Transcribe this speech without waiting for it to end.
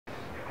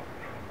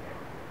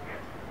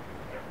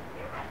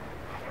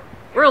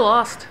We're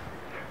lost.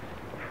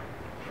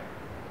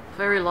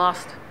 Very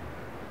lost.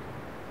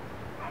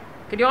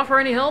 Can you offer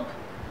any help?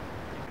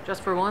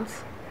 Just for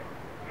once?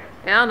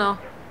 Yeah, no.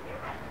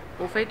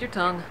 Wolfate your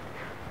tongue.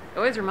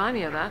 You always remind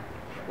me of that.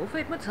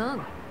 Wolfate my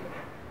tongue.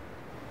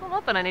 Well,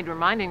 not that I need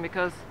reminding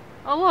because...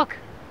 Oh, look!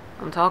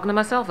 I'm talking to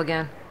myself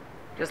again.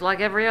 Just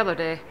like every other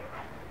day.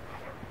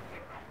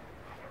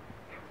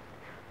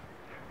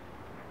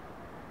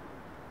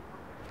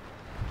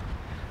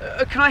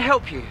 Can I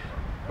help you?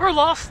 We're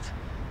lost!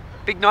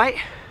 Big night?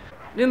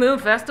 New Moon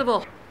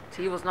Festival.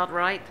 Tea was not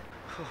right.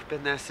 Oh,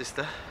 been there,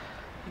 sister.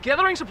 You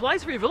gathering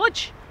supplies for your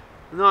village?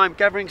 No, I'm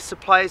gathering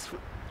supplies.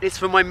 It's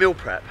for my meal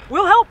prep.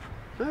 We'll help!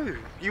 No,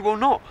 you will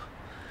not.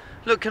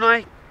 Look, can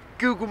I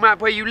Google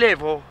map where you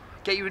live or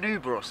get you an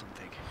Uber or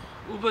something?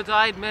 Uba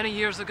died many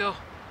years ago.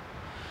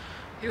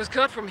 He was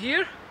cut from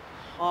here,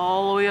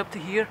 all the way up to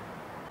here.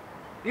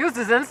 He used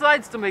his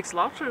insides to make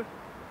slaughter.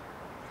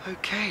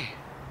 Okay.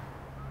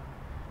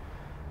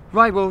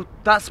 Right, well,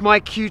 that's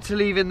my cue to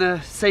leave in the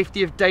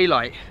safety of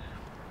daylight.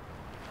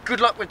 Good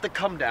luck with the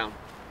come down.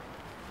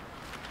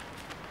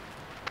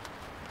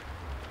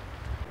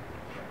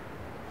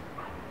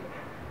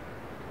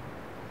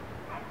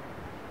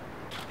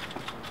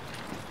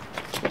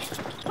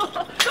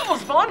 That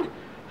was fun!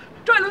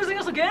 Try losing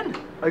us again!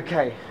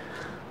 Okay.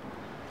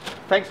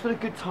 Thanks for the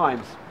good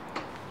times.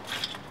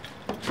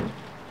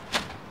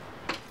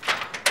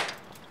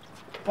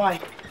 Bye.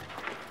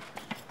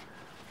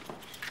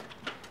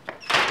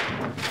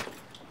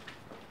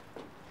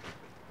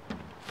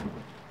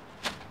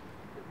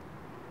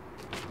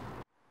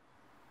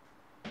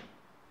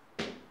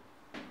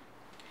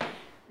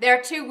 There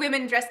are two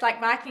women dressed like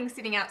Vikings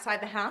sitting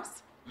outside the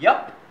house.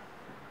 Yup.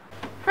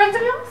 Friends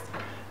of yours?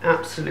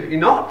 Absolutely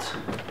not.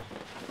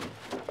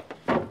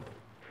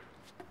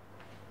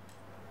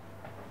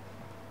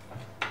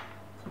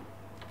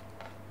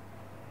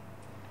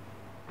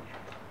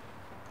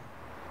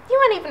 You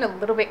weren't even a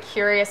little bit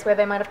curious where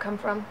they might have come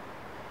from.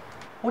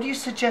 What do you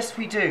suggest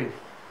we do?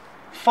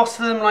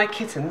 Foster them like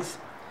kittens?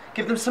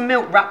 Give them some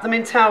milk, wrap them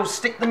in towels,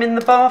 stick them in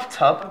the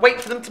bathtub,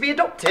 wait for them to be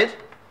adopted?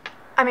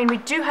 I mean, we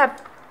do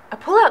have a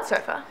pull-out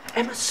sofa.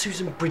 Emma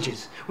Susan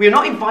Bridges, we are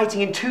not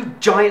inviting in two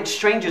giant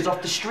strangers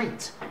off the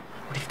street.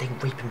 What if they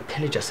rape and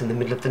pillage us in the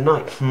middle of the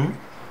night,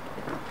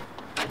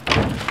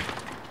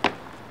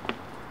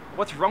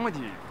 What's wrong with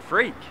you,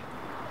 freak?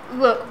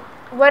 Look,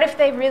 what if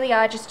they really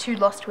are just two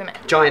lost women?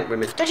 Giant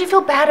women. Don't you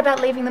feel bad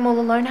about leaving them all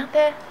alone out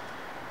there?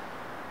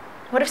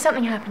 What if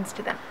something happens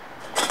to them?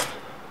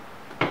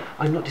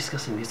 I'm not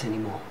discussing this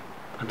anymore.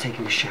 I'm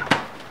taking a shower.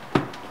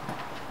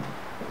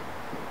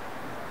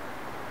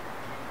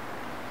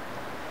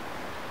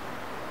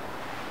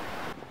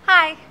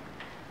 Hi,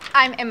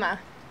 I'm Emma.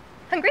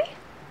 Hungry?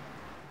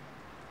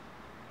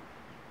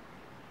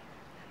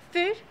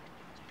 Food?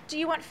 Do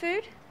you want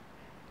food?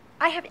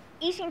 I have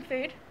eating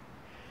food.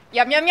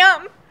 Yum, yum,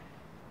 yum.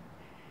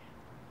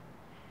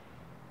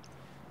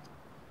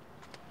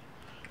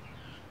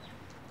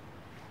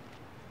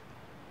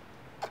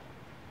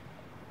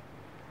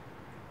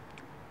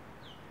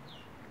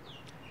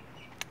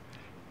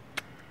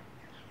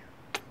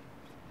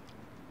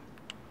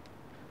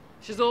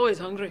 She's always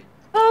hungry.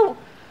 Oh,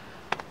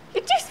 you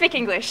do speak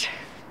English.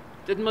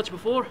 Didn't much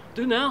before,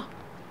 do now.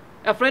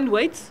 Our friend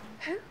waits.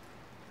 Who?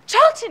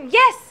 Charlton,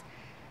 yes!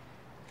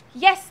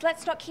 Yes,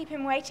 let's not keep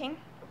him waiting.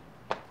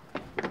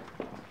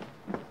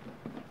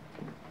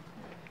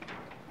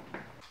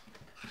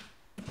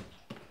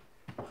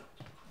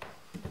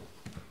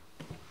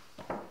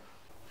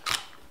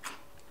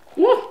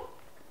 Ooh,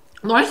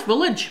 nice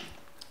village.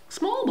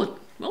 Small but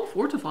well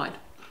fortified.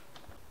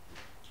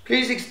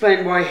 Please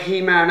explain why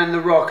He-Man and The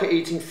Rock are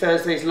eating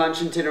Thursday's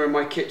lunch and dinner in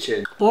my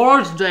kitchen.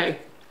 Thursday.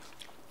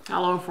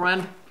 Hello,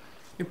 friend.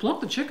 You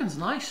plucked the chicken's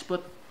nice,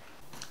 but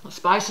the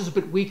spice is a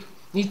bit weak.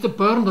 Needs to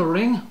burn the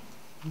ring.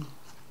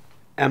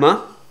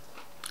 Emma?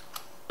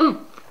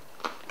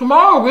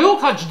 Tomorrow we'll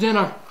catch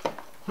dinner.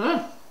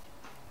 Huh?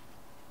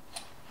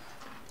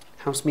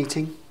 House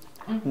meeting?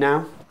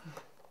 Now?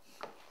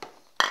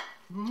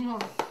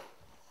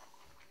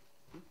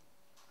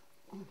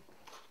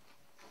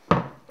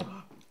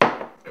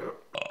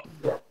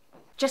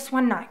 Just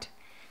one night.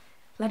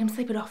 Let him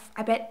sleep it off.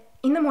 I bet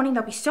in the morning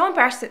they'll be so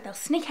embarrassed that they'll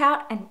sneak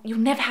out and you'll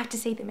never have to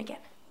see them again.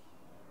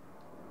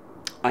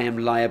 I am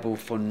liable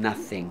for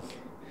nothing.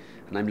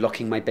 And I'm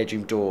locking my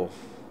bedroom door.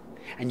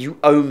 And you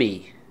owe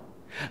me.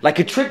 Like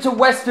a trip to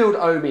Westfield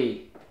owe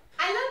me.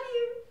 I love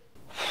you.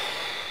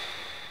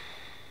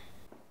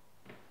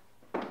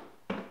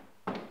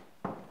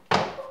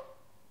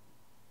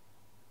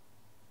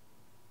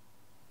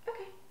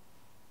 Okay.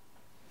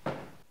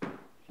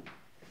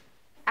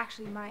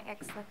 Actually, my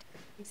ex slept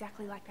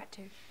exactly like that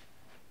too.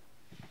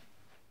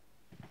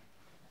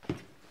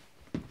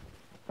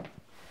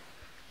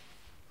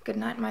 Good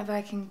night, my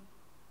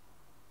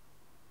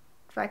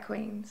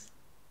ViQueens.